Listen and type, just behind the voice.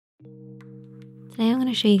Today I'm going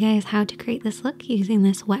to show you guys how to create this look using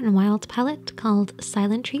this Wet n Wild palette called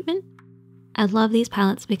Silent Treatment. I love these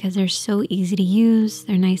palettes because they're so easy to use,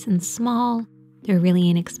 they're nice and small, they're really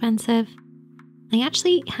inexpensive. They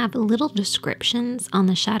actually have little descriptions on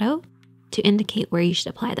the shadow to indicate where you should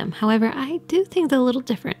apply them. However, I do think they're a little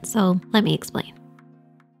different, so let me explain.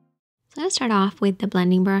 So I'm going to start off with the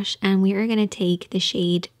blending brush, and we are going to take the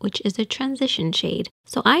shade, which is a transition shade.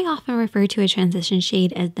 So I often refer to a transition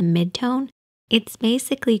shade as the mid-tone. It's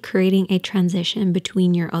basically creating a transition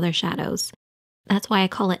between your other shadows. That's why I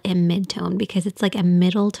call it a mid-tone, because it's like a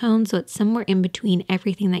middle tone, so it's somewhere in between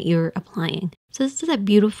everything that you're applying. So this is a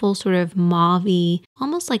beautiful sort of mauve-y,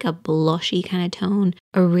 almost like a blushy kind of tone.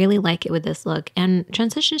 I really like it with this look, and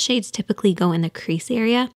transition shades typically go in the crease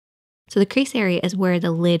area. So the crease area is where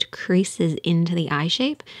the lid creases into the eye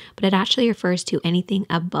shape, but it actually refers to anything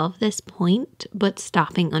above this point, but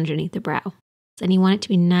stopping underneath the brow. And you want it to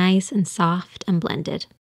be nice and soft and blended.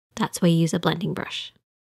 That's why you use a blending brush.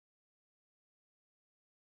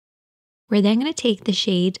 We're then going to take the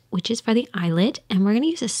shade, which is for the eyelid, and we're going to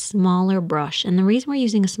use a smaller brush. And the reason we're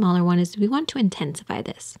using a smaller one is we want to intensify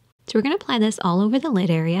this. So we're going to apply this all over the lid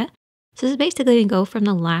area. So this is basically going to go from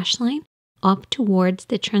the lash line up towards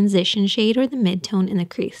the transition shade or the mid-tone in the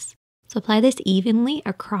crease. So apply this evenly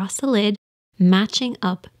across the lid, matching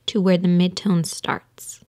up to where the mid-tone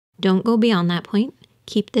starts. Don't go beyond that point.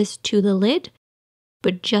 Keep this to the lid,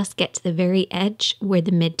 but just get to the very edge where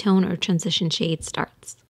the mid-tone or transition shade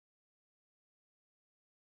starts.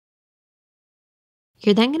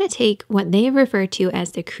 You're then going to take what they refer to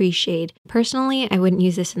as the crease shade. Personally, I wouldn't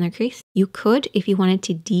use this in the crease. You could if you wanted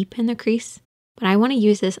to deepen the crease, but I want to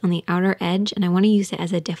use this on the outer edge, and I want to use it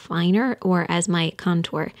as a definer or as my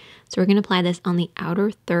contour. So we're going to apply this on the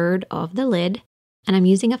outer third of the lid. And I'm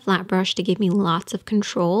using a flat brush to give me lots of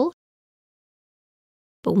control.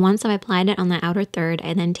 But once I've applied it on the outer third,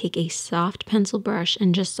 I then take a soft pencil brush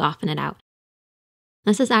and just soften it out.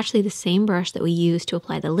 This is actually the same brush that we use to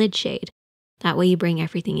apply the lid shade. That way you bring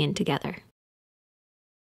everything in together.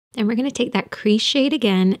 Then we're going to take that crease shade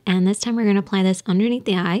again, and this time we're going to apply this underneath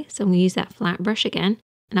the eye. So I'm going to use that flat brush again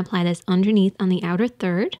and apply this underneath on the outer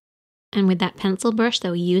third. And with that pencil brush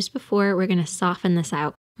that we used before, we're going to soften this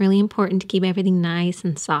out. Really important to keep everything nice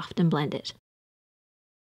and soft and blended.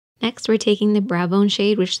 Next, we're taking the brow bone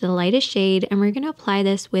shade, which is the lightest shade, and we're going to apply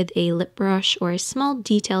this with a lip brush or a small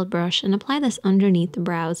detailed brush and apply this underneath the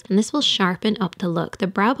brows. And this will sharpen up the look. The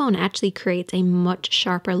brow bone actually creates a much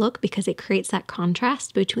sharper look because it creates that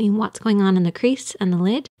contrast between what's going on in the crease and the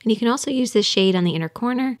lid. And you can also use this shade on the inner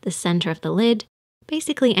corner, the center of the lid,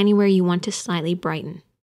 basically anywhere you want to slightly brighten.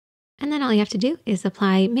 And then all you have to do is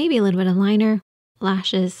apply maybe a little bit of liner,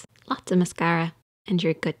 lashes, lots of mascara, and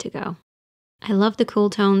you're good to go. I love the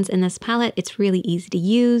cool tones in this palette. It's really easy to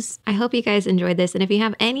use. I hope you guys enjoyed this. And if you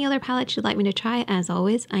have any other palettes you'd like me to try, as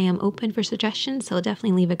always, I am open for suggestions, so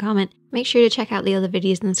definitely leave a comment. Make sure to check out the other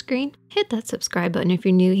videos on the screen. Hit that subscribe button if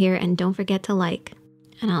you're new here, and don't forget to like.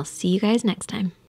 And I'll see you guys next time.